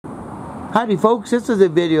Howdy folks, this is a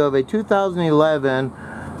video of a 2011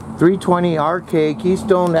 320RK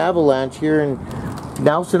Keystone Avalanche here in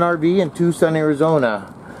Nelson RV in Tucson,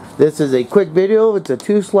 Arizona. This is a quick video. It's a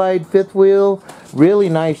 2-slide fifth wheel, really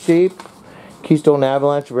nice shape. Keystone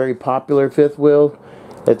Avalanche, very popular fifth wheel.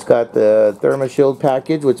 It's got the ThermoShield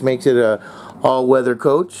package, which makes it a all-weather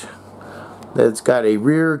coach. It's got a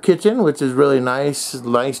rear kitchen, which is really nice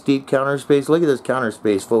deep counter space. Look at this counter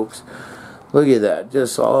space, folks. Look at that,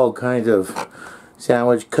 just all kinds of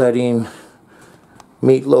sandwich cutting,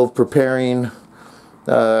 meatloaf preparing,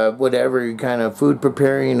 whatever kind of food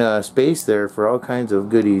preparing space there for all kinds of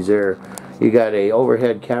goodies there. You got a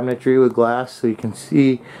overhead cabinetry with glass so you can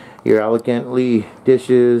see your elegantly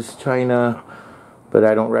dishes, china, but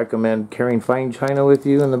I don't recommend carrying fine china with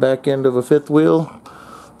you in the back end of a fifth wheel.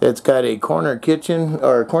 It's got a corner kitchen,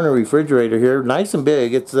 or corner refrigerator here, nice and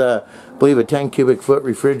big. It's I believe a 10 cubic foot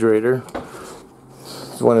refrigerator.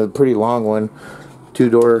 One of the pretty long one,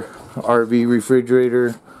 2-door RV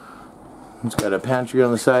refrigerator. It's got a pantry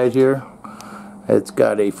on the side here. It's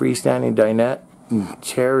got a freestanding dinette,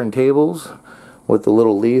 chair and tables with the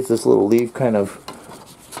little leaf. This little leaf kind of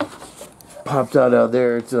pops out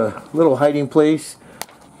there. It's a little hiding place.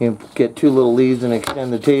 You can get 2 little leaves and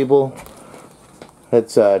extend the table.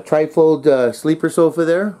 It's a trifold sleeper sofa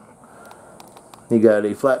there. You got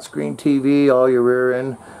a flat screen TV, all your rear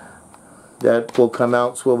end. That will come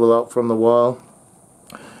out, swivel out from the wall.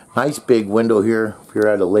 Nice big window here if you're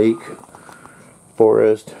at a lake,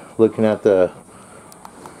 forest, looking at the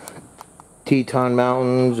Teton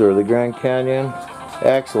Mountains or the Grand Canyon.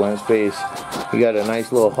 Excellent space. You got a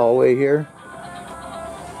nice little hallway here.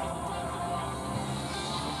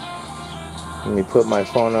 Let me put my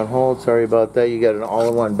phone on hold. Sorry about that. You got an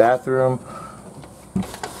all-in-one bathroom.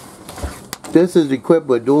 This is equipped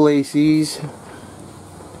with dual ACs.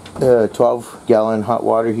 12-gallon hot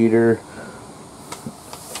water heater.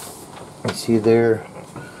 You see there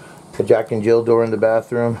a Jack and Jill door in the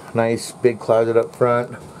bathroom. Nice big closet up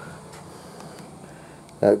front.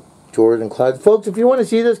 Drawers and closets. Folks, if you want to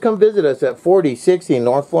see this, come visit us at 4060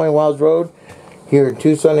 North Flowing Wells Road here in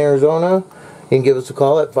Tucson, Arizona. You can give us a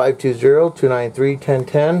call at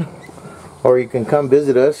 520-293-1010, or you can come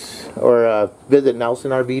visit us or visit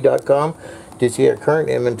nelsonrv.com to see our current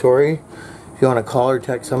inventory. If you want to call or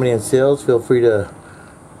text somebody in sales, feel free to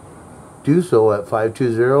do so at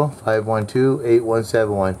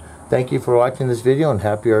 520-512-8171. Thank you for watching this video and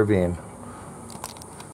happy RVing.